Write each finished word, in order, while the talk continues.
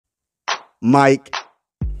Mike.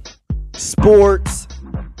 Sports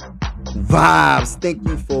vibes. Thank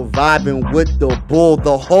you for vibing with the bull.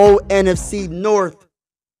 The whole NFC North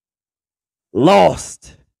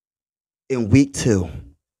lost in week 2.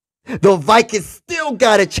 The Vikings still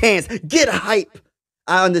got a chance. Get hype.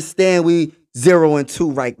 I understand we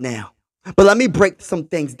 0-2 right now. But let me break some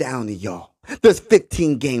things down to y'all. There's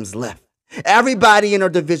 15 games left. Everybody in our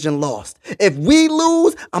division lost. If we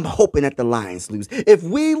lose, I'm hoping that the Lions lose. If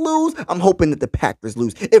we lose, I'm hoping that the Packers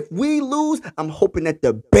lose. If we lose, I'm hoping that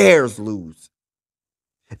the Bears lose.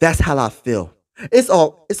 That's how I feel. It's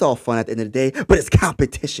all fun at the end of the day, but it's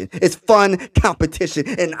competition. It's fun competition.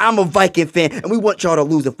 And I'm a Viking fan, and we want y'all to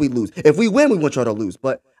lose if we lose. If we win, we want y'all to lose.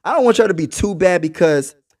 But I don't want y'all to be too bad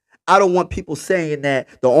because I don't want people saying that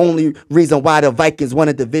the only reason why the Vikings won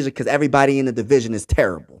a division because everybody in the division is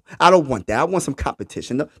terrible. I don't want that. I want some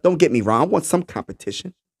competition. Don't get me wrong. I want some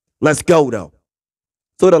competition. Let's go, though.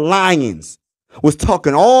 So the Lions was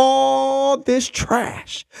talking all this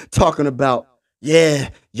trash, talking about, yeah,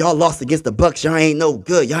 y'all lost against the Bucks. Y'all ain't no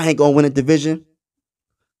good. Y'all ain't going to win a division.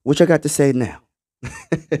 What y'all got to say now?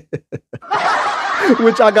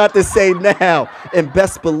 Which I got to say now. And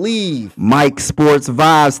best believe, Mike Sports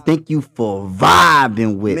Vibes, thank you for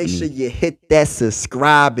vibing with me. Make sure you hit that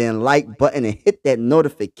subscribe and like button and hit that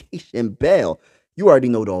notification bell. You already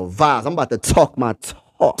know the vibes. I'm about to talk my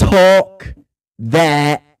talk. Talk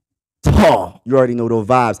that talk. You already know the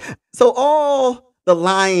vibes. So all the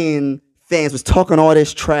Lion fans was talking all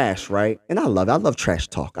this trash, right? And I love it. I love trash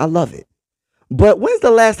talk. I love it. But when's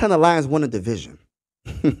the last time the Lions won a division?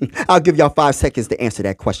 I'll give y'all 5 seconds to answer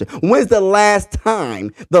that question. When's the last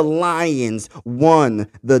time the Lions won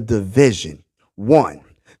the division? 1,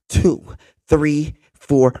 2, 3,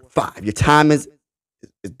 4, 5. Your time is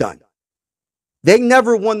done. They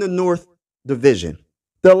never won the North Division.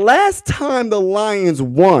 The last time the Lions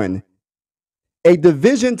won a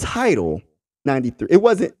division title, 93. It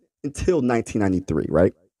wasn't until 1993,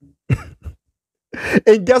 right?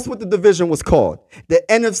 And guess what the division was called? The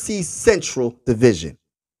NFC Central Division.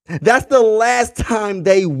 That's the last time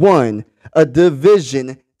they won a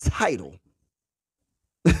division title.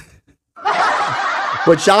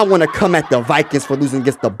 But y'all want to come at the Vikings for losing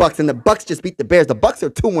against the Bucks, and the Bucks just beat the Bears. The Bucks are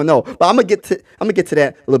 2-0, but I'm gonna get to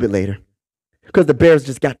that a little bit later because the Bears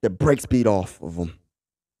just got the brakes beat off of them.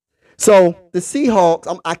 So the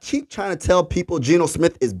Seahawks, I keep trying to tell people Geno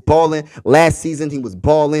Smith is balling. Last season, he was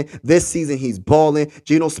balling. This season, he's balling.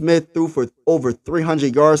 Geno Smith threw for over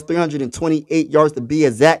 300 yards, 328 yards to be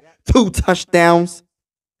exact, 2 touchdowns.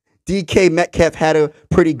 DK Metcalf had a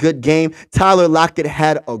pretty good game. Tyler Lockett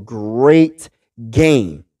had a great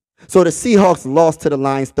game. So the Seahawks lost to the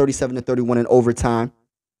Lions 37-31 in overtime.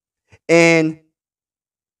 And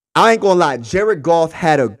I ain't going to lie, Jared Goff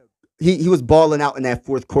had he was balling out in that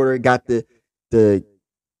fourth quarter. Got the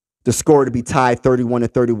score to be tied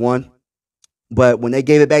 31-31. But when they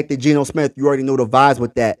gave it back to Geno Smith, you already know the vibes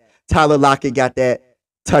with that. Tyler Lockett got that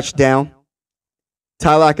touchdown.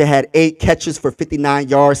 Tyler Lockett had 8 catches for 59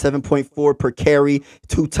 yards, 7.4 per carry,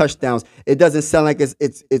 2 touchdowns. It doesn't sound like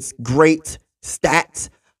it's great stats,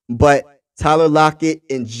 but Tyler Lockett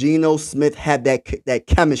and Geno Smith had that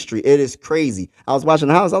chemistry. It is crazy. I was watching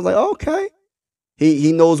the house. I was like, okay.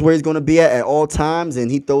 He knows where he's going to be at all times,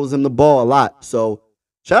 and he throws him the ball a lot. So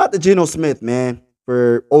shout out to Geno Smith, man,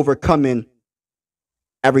 for overcoming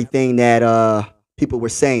everything that people were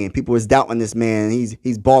saying. People was doubting this man.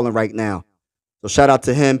 He's balling right now. So shout out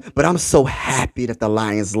to him. But I'm so happy that the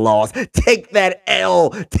Lions lost. Take that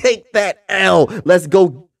L. Take that L. Let's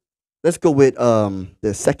go with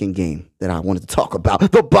the second game that I wanted to talk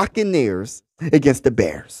about. The Buccaneers against the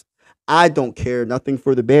Bears. I don't care nothing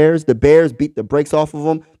for the Bears. The Bears beat the brakes off of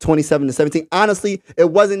them 27-17. Honestly,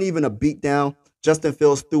 it wasn't even a beatdown. Justin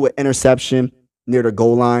Fields threw an interception near the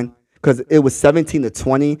goal line because it was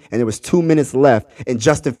 17-20 and there was 2 minutes left and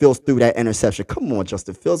Justin Fields threw that interception. Come on,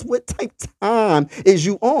 Justin Fields. What type of time is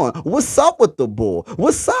you on? What's up with the bull?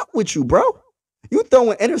 What's up with you, bro? You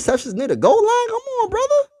throwing interceptions near the goal line? Come on,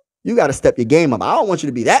 brother. You got to step your game up. I don't want you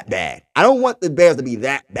to be that bad. I don't want the Bears to be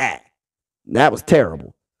that bad. That was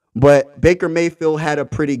terrible. But Baker Mayfield had a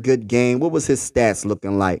pretty good game. What was his stats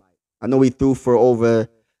looking like? I know he threw for over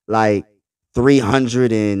like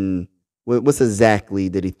 300 and what's exactly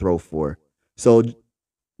did he throw for? So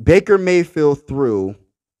Baker Mayfield threw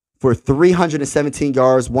for 317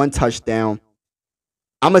 yards, 1 touchdown.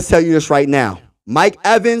 I'm going to tell you this right now. Mike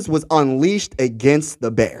Evans was unleashed against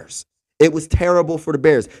the Bears. It was terrible for the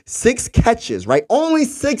Bears. 6 catches, right? Only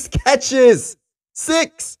 6 catches.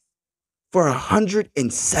 6. For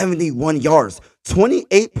 171 yards,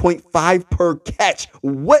 28.5 per catch.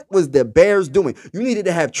 What was the Bears doing? You needed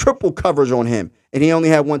to have triple coverage on him, and he only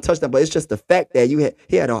had one touchdown. But it's just the fact that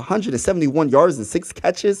he had 171 yards and 6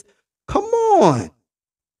 catches. Come on.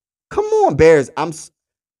 Come on, Bears.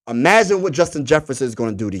 Imagine what Justin Jefferson is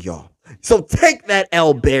going to do to y'all. So take that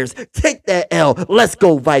L, Bears. Take that L. Let's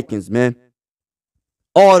go, Vikings, man.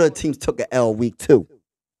 All the teams took an L week 2.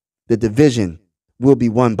 The division will be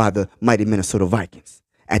won by the mighty Minnesota Vikings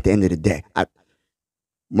at the end of the day.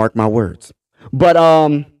 Mark my words. But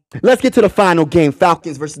let's get to the final game.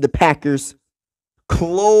 Falcons versus the Packers.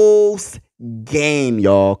 Close game,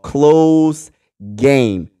 y'all. Close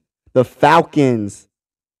game. The Falcons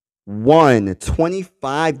won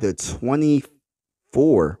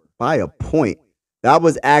 25-24 by a point. That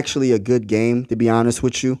was actually a good game, to be honest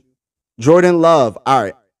with you. Jordan Love, all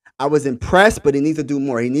right. I was impressed, but he needs to do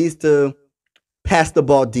more. He needs to pass the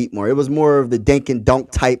ball deep more. It was more of the dink and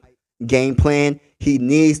dunk type game plan. He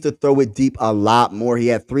needs to throw it deep a lot more. He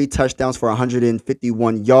had 3 touchdowns for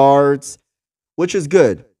 151 yards, which is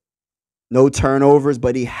good. No turnovers,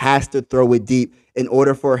 but he has to throw it deep in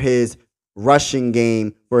order for his rushing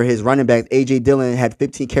game, for his running back. A.J. Dillon had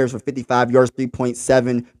 15 carries for 55 yards,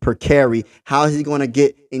 3.7 per carry. How is he going to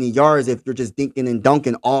get any yards if you're just dinking and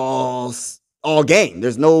dunking all game?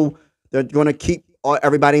 They're going to keep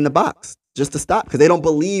everybody in the box just to stop because they don't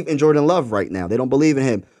believe in Jordan Love right now. They don't believe in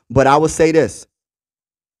him. But I would say this.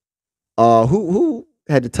 Who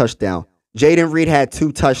had the touchdown? Jaden Reed had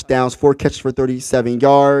 2 touchdowns, 4 catches for 37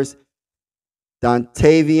 yards.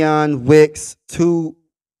 Dontavian Wicks, 2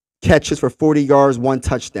 catches for 40 yards, 1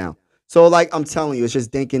 touchdown. So, like I'm telling you, it's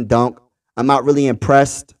just dink and dunk. I'm not really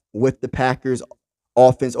impressed with the Packers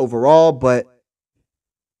offense overall, but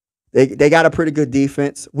they got a pretty good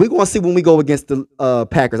defense. We're going to see when we go against the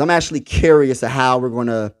Packers. I'm actually curious of how we're going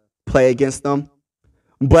to play against them.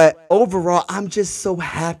 But overall, I'm just so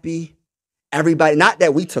happy. Everybody, not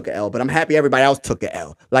that we took an L, but I'm happy everybody else took an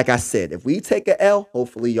L. Like I said, if we take an L,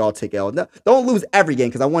 hopefully y'all take an L. No, don't lose every game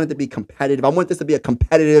because I want it to be competitive. I want this to be a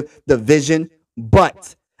competitive division.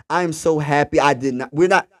 But I am so happy we're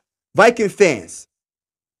not Viking fans.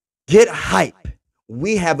 Get hype.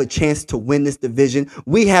 We have a chance to win this division.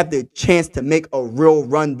 We have the chance to make a real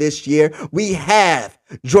run this year. We have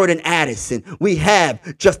Jordan Addison. We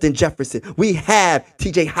have Justin Jefferson. We have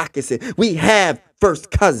TJ Hockenson. We have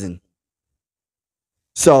First Cousin.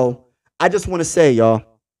 So I just want to say, y'all,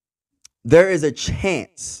 there is a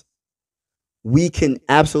chance we can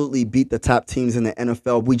absolutely beat the top teams in the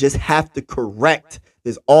NFL. We just have to correct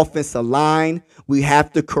this offensive line. We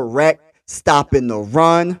have to correct stopping the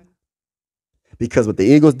run. Because what the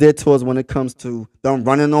Eagles did to us when it comes to them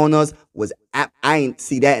running on us was, I ain't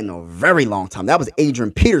see that in a very long time. That was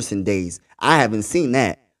Adrian Peterson days. I haven't seen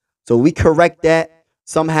that. So we correct that,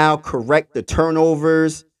 somehow correct the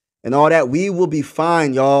turnovers and all that. We will be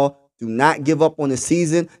fine, y'all. Do not give up on the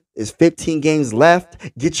season. There's 15 games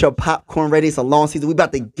left. Get your popcorn ready. It's a long season. We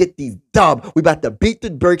about to get these dub. We about to beat the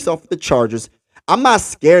brakes off the Chargers. I'm not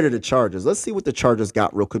scared of the Chargers. Let's see what the Chargers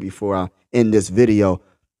got real quick before I end this video.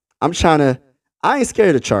 I ain't scared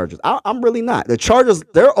of the Chargers. I'm really not. The Chargers,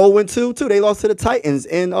 they're 0-2 too. They lost to the Titans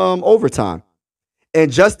in overtime.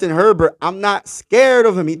 And Justin Herbert, I'm not scared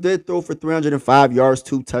of him. He did throw for 305 yards,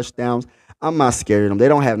 2 touchdowns. I'm not scared of them. They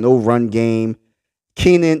don't have no run game.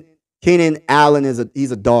 Keenan Allen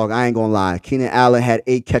he's a dog. I ain't gonna lie. Keenan Allen had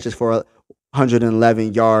 8 catches for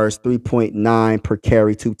 111 yards, 3.9 per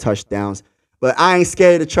carry, 2 touchdowns. But I ain't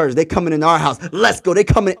scared of the Chargers. They coming in our house. Let's go. They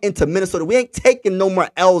coming into Minnesota. We ain't taking no more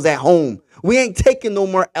L's at home. We ain't taking no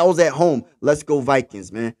more L's at home. Let's go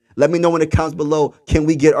Vikings, man. Let me know in the comments below. Can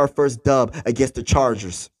we get our first dub against the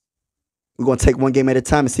Chargers? We're going to take one game at a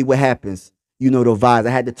time and see what happens. You know the vibes.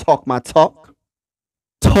 I had to talk my talk.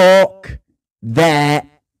 Talk that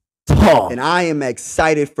talk. And I am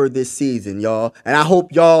excited for this season, y'all. And I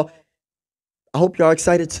hope y'all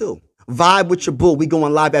excited too. Vibe with your bull. We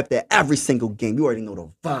going live after every single game. You already know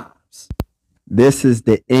the vibes. This is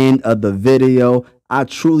the end of the video. I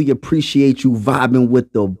truly appreciate you vibing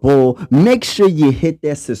with the bull. Make sure you hit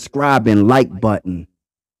that subscribe and like button.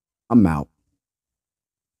 I'm out.